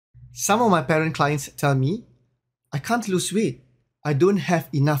Some of my parent clients tell me, I can't lose weight. I don't have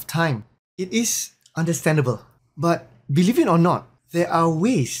enough time. It is understandable. But believe it or not, there are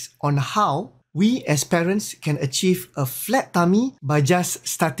ways on how we as parents can achieve a flat tummy by just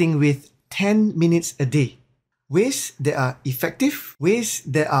starting with 10 minutes a day. Ways that are effective, ways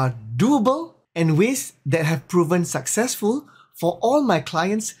that are doable, and ways that have proven successful for all my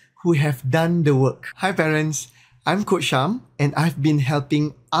clients who have done the work. Hi parents, I'm Coach Sharm and I've been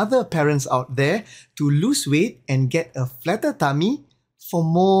helping other parents out there to lose weight and get a flatter tummy for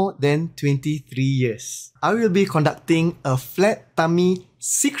more than 23 years. I will be conducting a flat tummy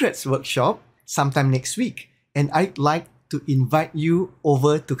secrets workshop sometime next week, and I'd like to invite you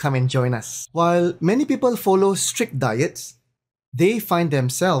over to come and join us. While many people follow strict diets, they find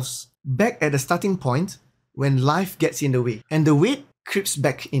themselves back at the starting point when life gets in the way and the weight creeps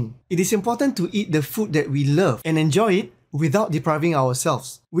back in. It is important to eat the food that we love and enjoy it without depriving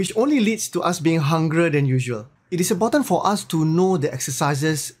ourselves, which only leads to us being hungrier than usual. It is important for us to know the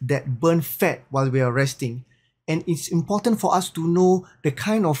exercises that burn fat while we are resting, and it's important for us to know the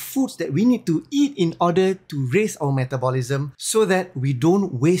kind of foods that we need to eat in order to raise our metabolism so that we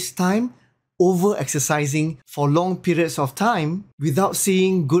don't waste time over-exercising for long periods of time without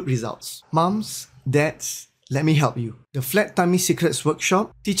seeing good results. Moms, dads, let me help you. The Flat Tummy Secrets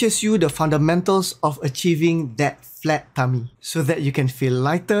Workshop teaches you the fundamentals of achieving that flat tummy so that you can feel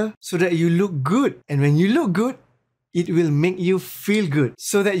lighter, so that you look good. And when you look good, it will make you feel good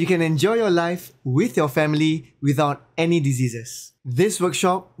so that you can enjoy your life with your family without any diseases. This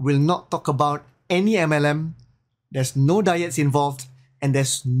workshop will not talk about any MLM, there's no diets involved, and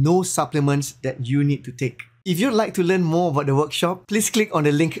there's no supplements that you need to take. If you'd like to learn more about the workshop, please click on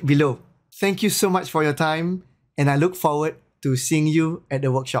the link below. Thank you so much for your time, and I look forward to seeing you at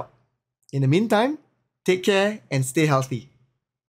the workshop. In the meantime, take care and stay healthy.